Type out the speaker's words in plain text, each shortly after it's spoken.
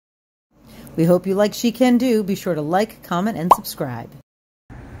We hope you like She Can Do. Be sure to like, comment, and subscribe.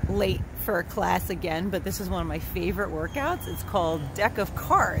 Late for a class again, but this is one of my favorite workouts. It's called Deck of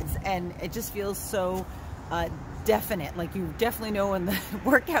Cards, and it just feels so definite. Like you definitely know when the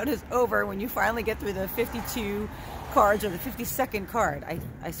workout is over when you finally get through the 52 cards or the 52nd card.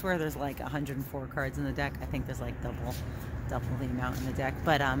 I swear there's like 104 cards in the deck. I think there's like double the amount in the deck.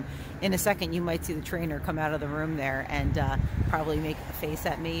 But in a second you might see the trainer come out of the room there and probably make a face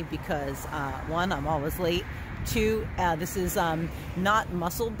at me because one, I'm always late. Two, this is not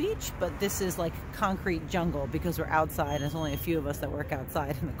Muscle Beach, but this is like concrete jungle because we're outside and there's only a few of us that work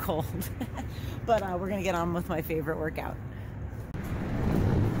outside in the cold. But we're gonna get on with my favorite workout.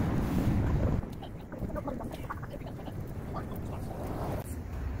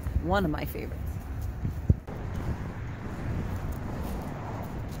 One of my favorites.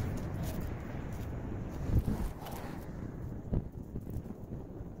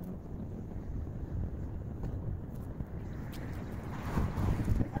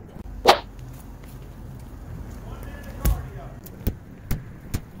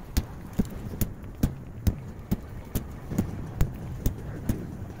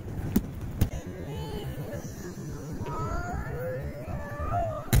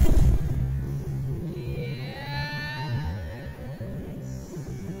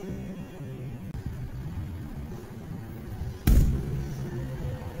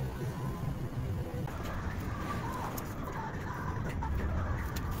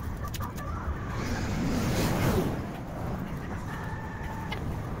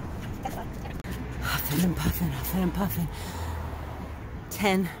 Huffing and puffing.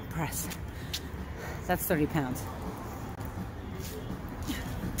 10 press. That's 30 pounds.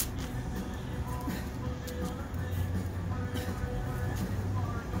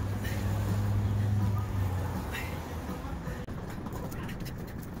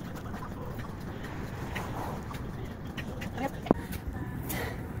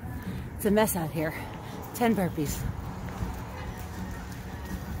 It's a mess out here. 10 burpees.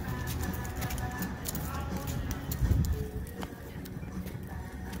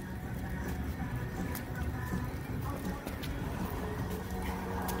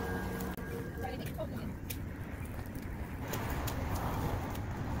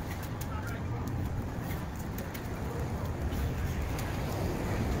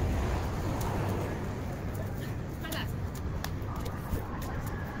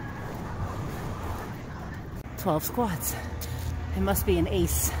 "12 squats. It must be an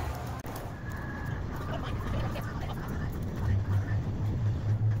ace."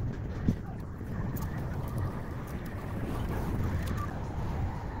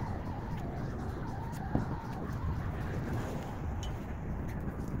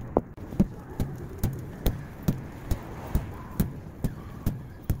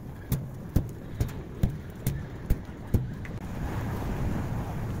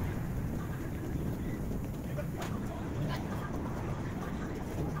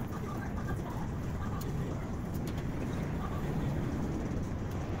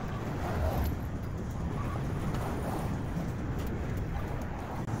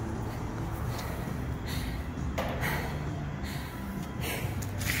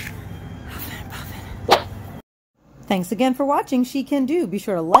 Thanks again for watching She Can Do. Be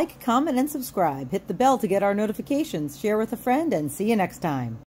sure to like, comment, and subscribe. Hit the bell to get our notifications. Share with a friend, and see you next time.